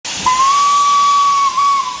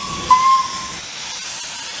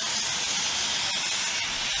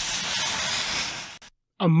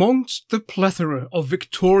Amongst the plethora of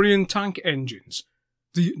Victorian tank engines,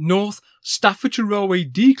 the North Staffordshire Railway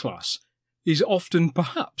D Class is often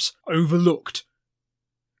perhaps overlooked.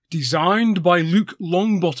 Designed by Luke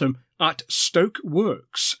Longbottom at Stoke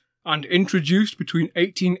Works and introduced between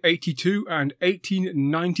 1882 and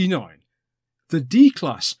 1899, the D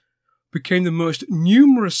Class became the most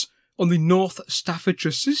numerous on the North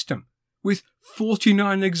Staffordshire system, with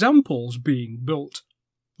 49 examples being built.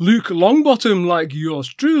 Luke Longbottom, like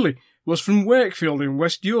yours truly, was from Wakefield in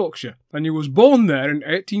West Yorkshire, and he was born there in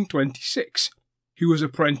 1826. He was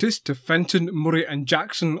apprenticed to Fenton, Murray and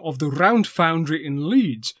Jackson of the Round Foundry in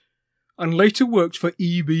Leeds, and later worked for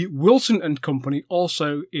E.B. Wilson and Company,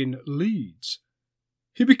 also in Leeds.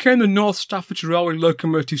 He became the North Staffordshire Railway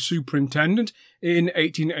locomotive superintendent in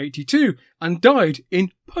 1882 and died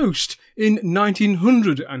in post in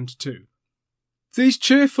 1902. These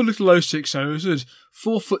cheerful little 060s had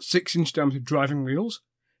 4-foot 6-inch diameter driving wheels,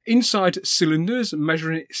 inside cylinders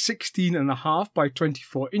measuring 16.5 by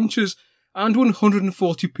 24 inches, and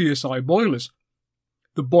 140 psi boilers.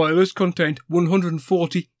 The boilers contained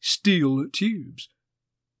 140 steel tubes.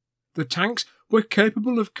 The tanks were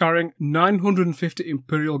capable of carrying 950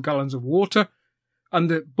 imperial gallons of water, and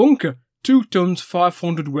the bunker 2 tons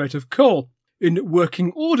 500 weight of coal. In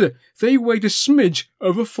working order, they weighed a smidge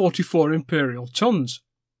over 44 imperial tons.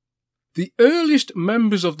 The earliest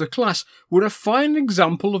members of the class were a fine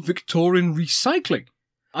example of Victorian recycling,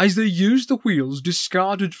 as they used the wheels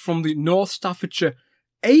discarded from the North Staffordshire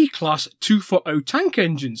A Class 240 tank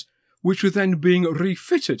engines, which were then being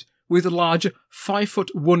refitted with larger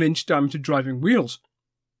 5-foot 1-inch diameter driving wheels.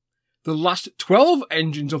 The last 12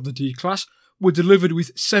 engines of the D Class were delivered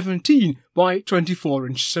with 17 by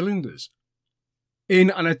 24-inch cylinders. In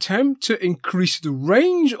an attempt to increase the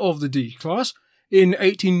range of the D Class, in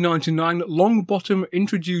 1899 Longbottom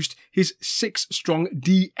introduced his 6-strong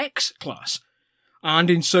DX class, and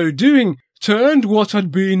in so doing turned what had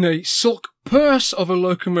been a silk purse of a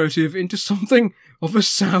locomotive into something of a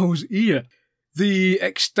sow's ear. The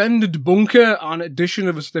extended bunker and addition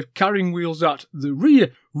of a set of carrying wheels at the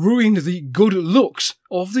rear ruined the good looks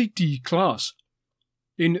of the D Class.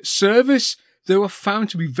 In service, they were found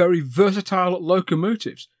to be very versatile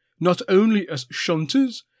locomotives, not only as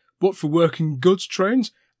shunters, but for working goods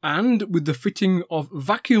trains, and with the fitting of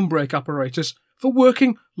vacuum brake apparatus for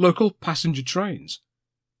working local passenger trains.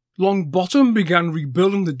 Longbottom began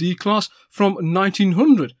rebuilding the D Class from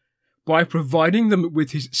 1900 by providing them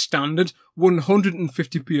with his standard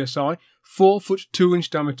 150 psi 4-foot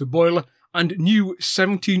 2-inch diameter boiler and new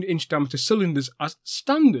 17-inch diameter cylinders as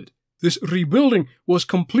standard. This rebuilding was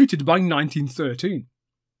completed by 1913.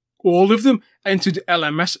 All of them entered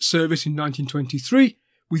LMS service in 1923,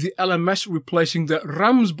 with the LMS replacing the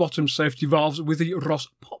Ramsbottom safety valves with the Ross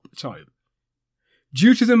Pop type.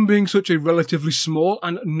 Due to them being such a relatively small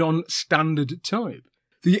and non-standard type,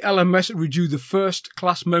 the LMS reduced the first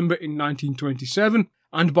class member in 1927,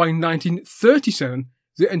 and by 1937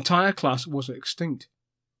 the entire class was extinct.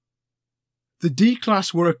 The D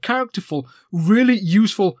Class were a characterful, really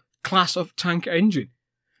useful class of tank engine,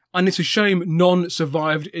 and it's a shame none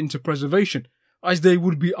survived into preservation, as they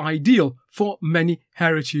would be ideal for many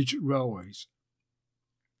heritage railways.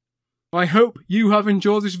 I hope you have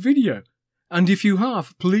enjoyed this video, and if you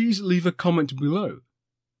have, please leave a comment below.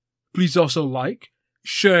 Please also like,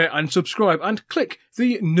 share and subscribe, and click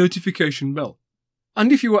the notification bell.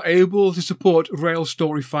 And if you are able to support Rail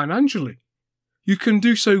Story financially, you can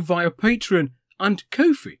do so via Patreon and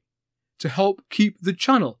Ko-fi to help keep the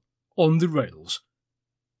channel on the rails.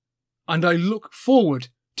 And I look forward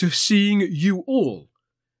to seeing you all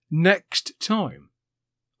next time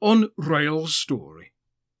on Rail Story.